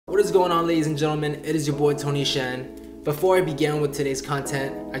is going on, ladies and gentlemen? It is your boy Tony Shen. Before I begin with today's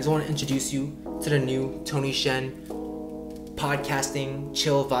content, I just want to introduce you to the new Tony Shen podcasting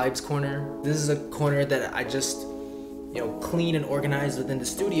chill vibes corner. This is a corner that I just clean and organize within the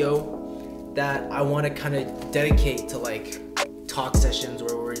studio that I want to kind of dedicate to like talk sessions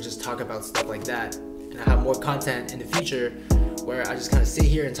where we just talk about stuff like that. And I have more content in the future where I just kind of sit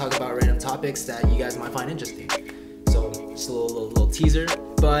here and talk about random topics that you guys might find interesting. So just a little teaser,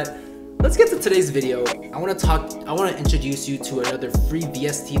 but let's get to today's video. I want to introduce you to another free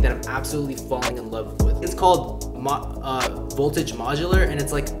VST that I'm absolutely falling in love with. It's called Voltage Modular, and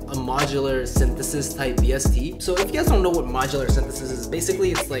it's like a modular synthesis type VST. So if you guys don't know what modular synthesis is,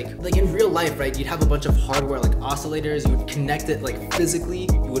 basically it's like in real life, right? You'd have a bunch of hardware like oscillators, you would connect it like physically,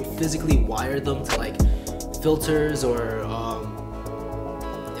 you would physically wire them to like filters or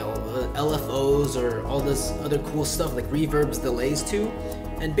LFOs or all this other cool stuff like reverbs, delays too.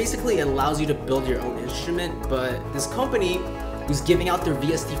 And basically it allows you to build your own instrument, but this company who's giving out their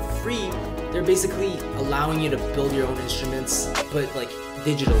VST free, they're basically allowing you to build your own instruments, but like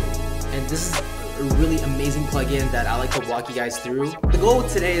digitally. And this is a really amazing plugin that I like to walk you guys through. The goal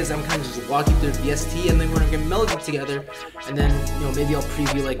today is I'm kind of just walking through VST, and then we're gonna get melody together, and then maybe I'll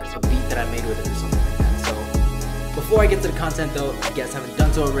preview like a beat that I made with it or something like that. So before I get to the content though, if you guys haven't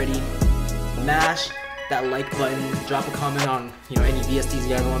done so already, mash that like button, drop a comment on any VSTs you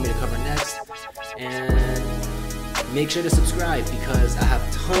guys want me to cover next, and make sure to subscribe because I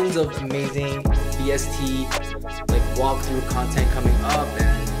have tons of amazing VST like walkthrough content coming up,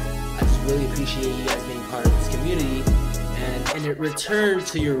 and I just really appreciate you guys being part of this community. And in return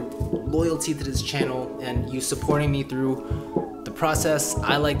to your loyalty to this channel and you supporting me through the process,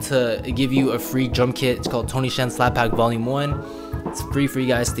 I like to give you a free drum kit. It's called Tony Shen Slap Pack Volume 1. It's free for you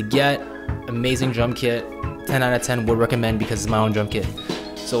guys to get. Amazing drum kit, 10 out of 10 would recommend because it's my own drum kit.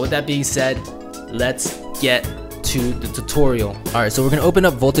 So with that being said, let's get to the tutorial. Alright, so we're gonna open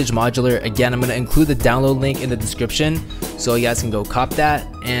up Voltage Modular. Again, I'm gonna include the download link in the description so you guys can go cop that.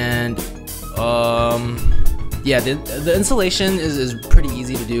 And yeah, the installation is pretty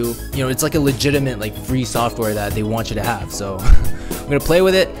easy to do. It's like a legitimate like free software that they want you to have. So I'm gonna play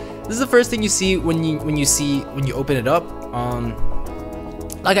with it. This is the first thing you see when you open it up.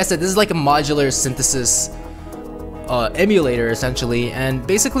 Like I said, this is like a modular synthesis emulator essentially, and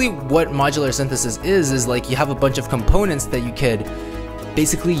basically what modular synthesis is like you have a bunch of components that you could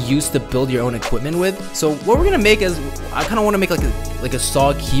basically use to build your own equipment with. So what we're gonna make is, I kind of want to make like a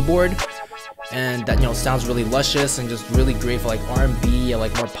saw keyboard, and that sounds really luscious and just really great for like R&B or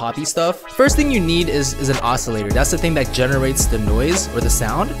like more poppy stuff. First thing you need is an oscillator. That's the thing that generates the noise or the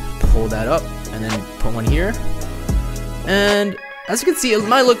sound. Pull that up and then put one here, and as you can see, it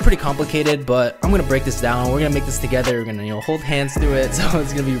might look pretty complicated, but I'm gonna break this down. We're gonna make this together. We're gonna hold hands through it, so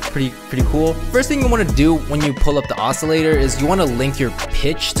it's gonna be pretty cool. First thing you want to do when you pull up the oscillator is you want to link your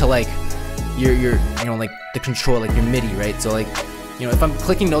pitch to like your like the control, like your MIDI, right? So like if I'm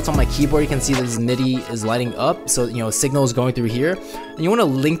clicking notes on my keyboard, you can see that this MIDI is lighting up, so signal is going through here, and you want to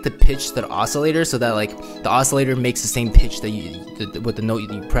link the pitch to the oscillator so that like the oscillator makes the same pitch that with the note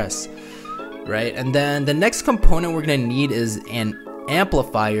you press. Right, and then the next component we're gonna need is an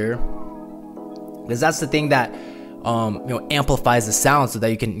amplifier, because that's the thing that amplifies the sound so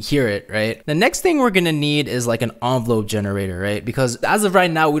that you can hear it, right? The next thing we're gonna need is like an envelope generator, right? Because as of right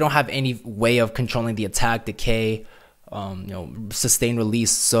now, we don't have any way of controlling the attack, decay, sustain,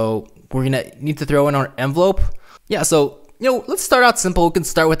 release. So we're gonna need to throw in our envelope. Yeah, so let's start out simple. We can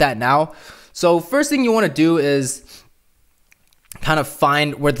start with that now. So first thing you want to do is kind of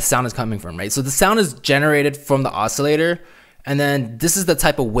find where the sound is coming from, right? So the sound is generated from the oscillator, and then this is the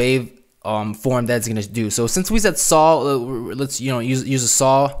type of wave form that it's gonna do. So since we said saw, let's use a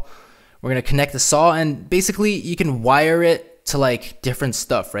saw. We're gonna connect the saw, and basically you can wire it to like different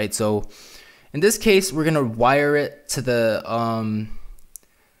stuff, right? So in this case, we're gonna wire it to the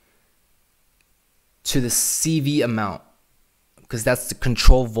CV amount, because that's the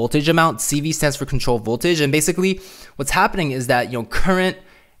control voltage amount. CV stands for control voltage, and basically what's happening is that current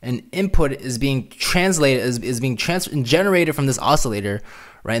and input is being translated, is being generated from this oscillator,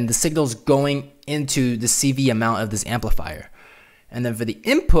 right? And the signal's going into the CV amount of this amplifier. And then for the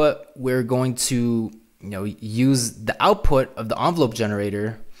input, we're going to use the output of the envelope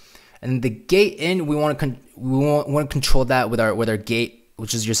generator, and the gate in, we want to control that with our gate,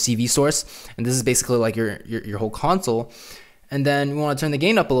 which is your CV source, and this is basically like your whole console. And then we want to turn the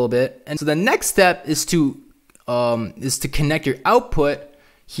gain up a little bit. And so the next step is to connect your output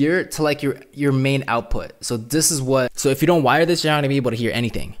here to like your main output. So this is what, so if you don't wire this, you're not gonna be able to hear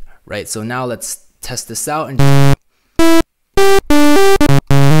anything, right? So now let's test this out. And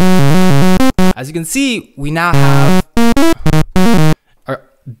as you can see, we now have our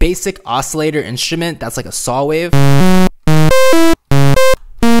basic oscillator instrument. That's like a saw wave.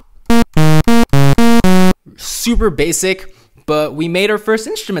 Super basic, but we made our first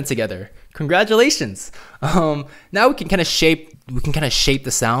instrument together. Congratulations. Now we can kind of shape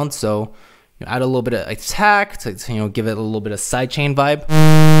the sound. So add a little bit of attack to give it a little bit of sidechain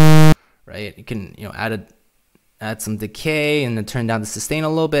vibe, right? You can add some decay and then turn down the sustain a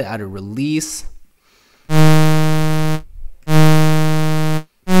little bit, add a release.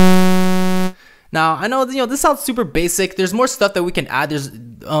 Now I know this sounds super basic. There's more stuff that we can add. There's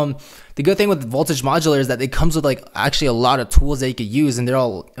the good thing with Voltage Modular is that it comes with like actually a lot of tools that you could use, and they're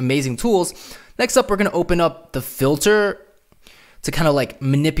all amazing tools. Next up, we're gonna open up the filter to kind of like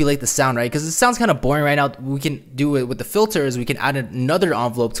manipulate the sound, right? Because it sounds kind of boring right now. We can do it with the filters. We can add another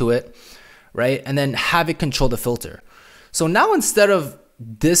envelope to it, right? And then have it control the filter. So now instead of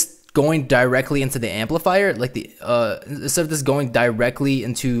this going directly into the amplifier, like instead of this going directly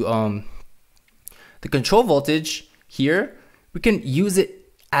into the control voltage here, we can use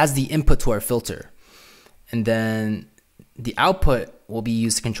it as the input to our filter. And then the output will be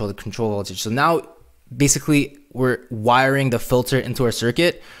used to control the control voltage. So now basically we're wiring the filter into our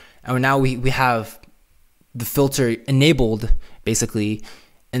circuit, and now we have the filter enabled basically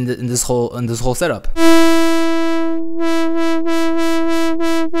in this whole setup.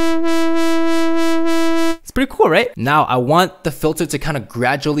 It's pretty cool, right? Now I want the filter to kind of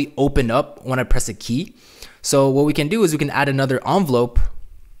gradually open up when I press a key. So what we can do is we can add another envelope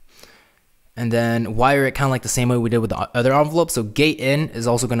and then wire it kind of like the same way we did with the other envelope. So gate in is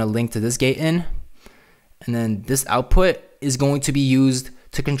also going to link to this gate in, and then this output is going to be used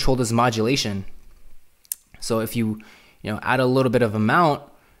to control this modulation. So if you add a little bit of amount,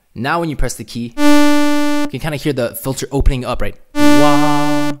 now when you press the key, you can kind of hear the filter opening up, right?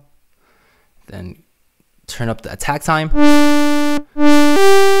 Wow. Then turn up the attack time.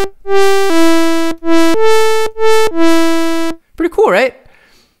 Pretty cool, right?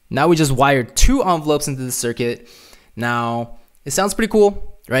 Now we just wired 2 envelopes into the circuit. Now it sounds pretty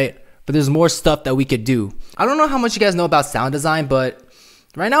cool, right? But there's more stuff that we could do. I don't know how much you guys know about sound design, but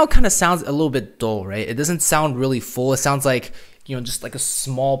right now it kind of sounds a little bit dull, right? It doesn't sound really full. It sounds like just like a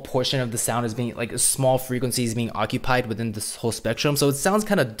small portion of the sound is being, like a small frequency is being occupied within this whole spectrum. So it sounds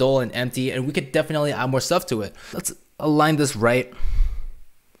kind of dull and empty, and we could definitely add more stuff to it. Let's align this right.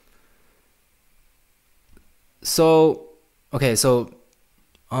 So, okay, so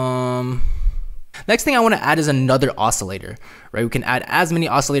next thing I want to add is another oscillator, right? We can add as many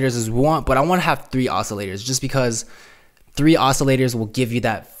oscillators as we want, but I want to have 3 oscillators just because 3 oscillators will give you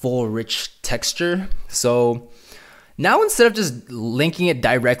that full rich texture. So now instead of just linking it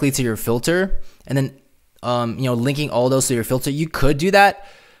directly to your filter and then linking all those to your filter, you could do that.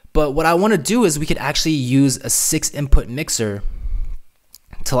 But what I want to do is we could actually use a 6-input mixer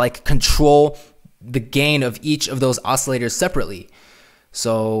to like control the gain of each of those oscillators separately.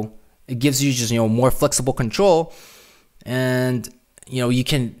 So it gives you just more flexible control, and you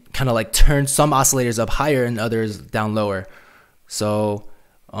can kind of like turn some oscillators up higher and others down lower. So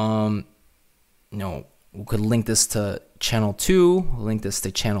we could link this to channel 2, link this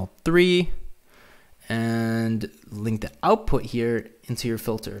to channel 3, and link the output here into your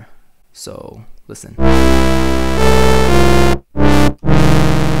filter. So listen.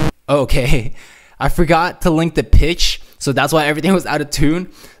 Okay, I forgot to link the pitch, so that's why everything was out of tune.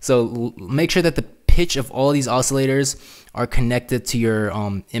 So make sure that the pitch of all these oscillators are connected to your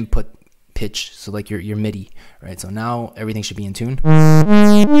input pitch, so like your MIDI, right? So now everything should be in tune.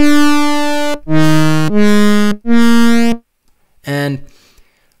 And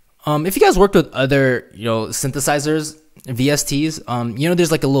if you guys worked with other synthesizers, VSTs,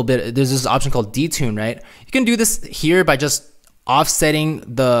 there's like there's this option called detune, right? You can do this here by just offsetting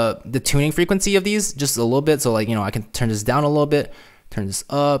the tuning frequency of these just a little bit. So like I can turn this down a little bit, turn this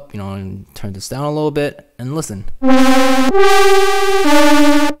up, and turn this down a little bit, and listen. Maybe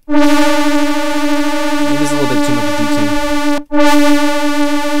there's a little bit too much detune.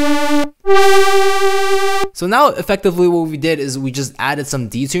 So now effectively what we did is we just added some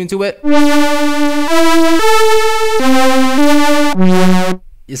detune to it.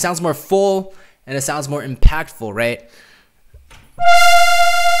 It sounds more full and it sounds more impactful, right?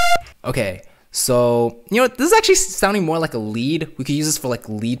 Okay, so this is actually sounding more like a lead. We could use this for like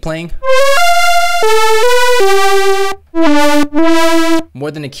lead playing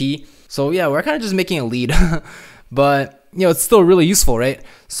more than a key. So yeah, we're kind of just making a lead, but it's still really useful, right?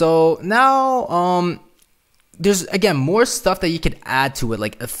 So now there's again more stuff that you could add to it,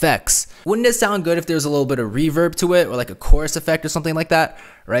 like effects. Wouldn't it sound good if there's a little bit of reverb to it, or like a chorus effect or something like that,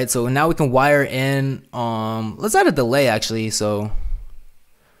 right? So now we can wire in, let's add a delay actually. So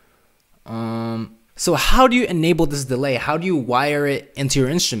how do you enable this delay? How do you wire it into your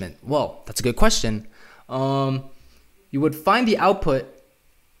instrument? Well, that's a good question. You would find the output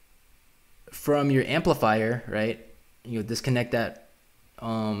from your amplifier, right? You would disconnect that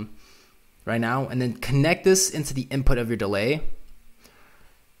right now, and then connect this into the input of your delay,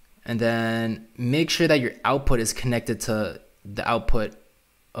 and then make sure that your output is connected to the output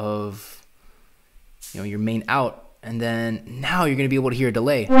of, you know, your main out, and then now you're going to be able to hear a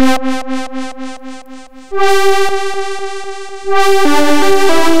delay.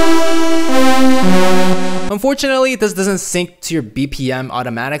 Unfortunately, this doesn't sync to your BPM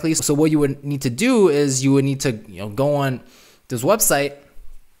automatically. So what you would need to do is you would need to, you know, go on this website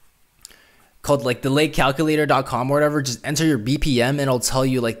called like delaycalculator.com or whatever. Just enter your BPM and it'll tell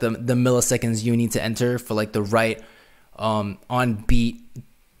you like the milliseconds you need to enter for like the right on beat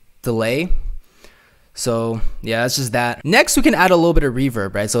delay. So yeah, that's just that. Next, we can add a little bit of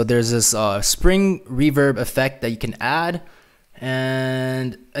reverb, right? So there's this spring reverb effect that you can add.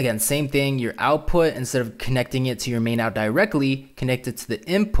 And again, same thing, your output, instead of connecting it to your main out directly, connect it to the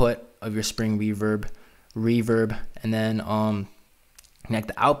input of your spring reverb, and then connect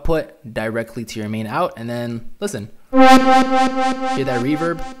the output directly to your main out, and then listen. Hear that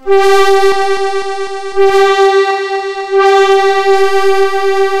reverb?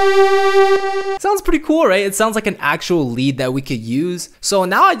 Sounds pretty cool, right? It sounds like an actual lead that we could use. So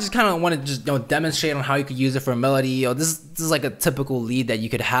now I just kind of want to just, you know, demonstrate on how you could use it for a melody. You know, this is like a typical lead that you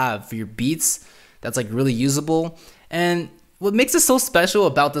could have for your beats that's like really usable. And what makes it so special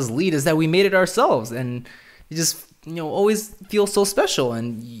about this lead is that we made it ourselves, and it just, you know, always feels so special.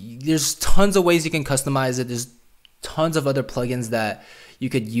 And there's tons of ways you can customize it. There's tons of other plugins that you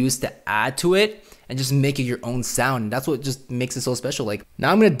could use to add to it and just make it your own sound. And that's what just makes it so special. Like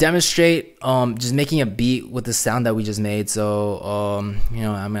now I'm gonna demonstrate just making a beat with the sound that we just made. So you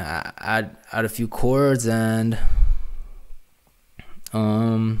know, I'm gonna add a few chords, and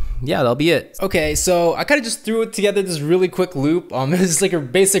yeah, that'll be it. Okay, so I kind of just threw it together this really quick loop. It's like a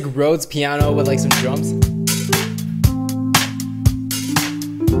basic Rhodes piano with like some drums.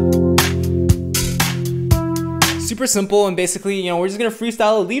 Super simple, and basically, you know, we're just gonna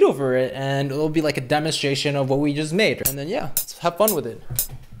freestyle a lead over it, and it'll be like a demonstration of what we just made. And then yeah, let's have fun with it.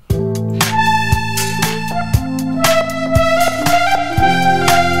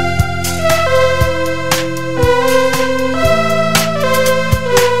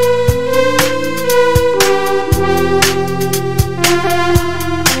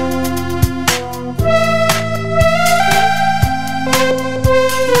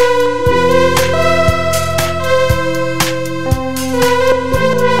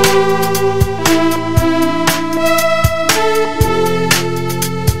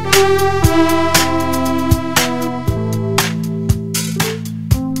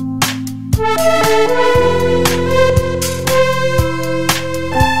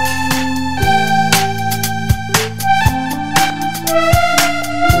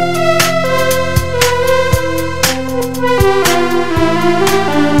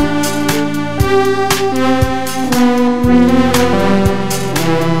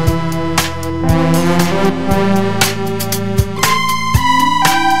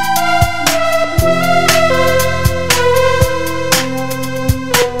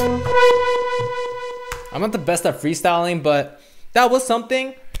 I'm not the best at freestyling, but that was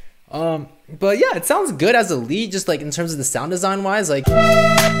something. But yeah, it sounds good as a lead, just like in terms of the sound design wise, like. I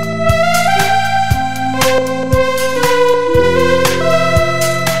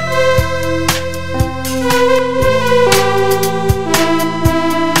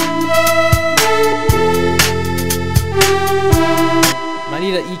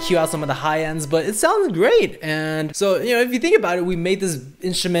need to EQ out some of the high ends, but it sounds great. And so, you know, if you think about it, we made this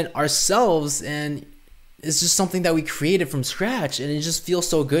instrument ourselves, and it's just something that we created from scratch, and it just feels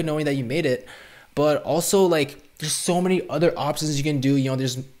so good knowing that you made it. But also, like, there's so many other options you can do. You know,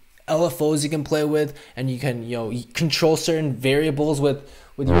 there's LFOs you can play with, and you can, you know, control certain variables with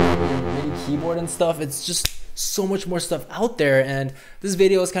your MIDI keyboard and stuff. It's just so much more stuff out there, and this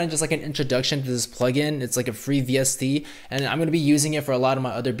video is kind of just like an introduction to this plugin. It's like a free VST, and I'm going to be using it for a lot of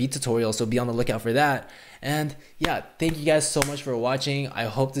my other beat tutorials, so be on the lookout for that. And yeah, thank you guys so much for watching. I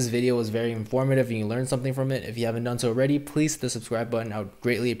hope this video was very informative and you learned something from it. If you haven't done so already, please hit the subscribe button. I would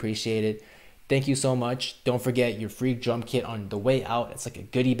greatly appreciate it. Thank you so much. Don't forget your free drum kit on the way out. It's like a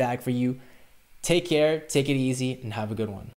goodie bag for you. Take care, take it easy, and have a good one.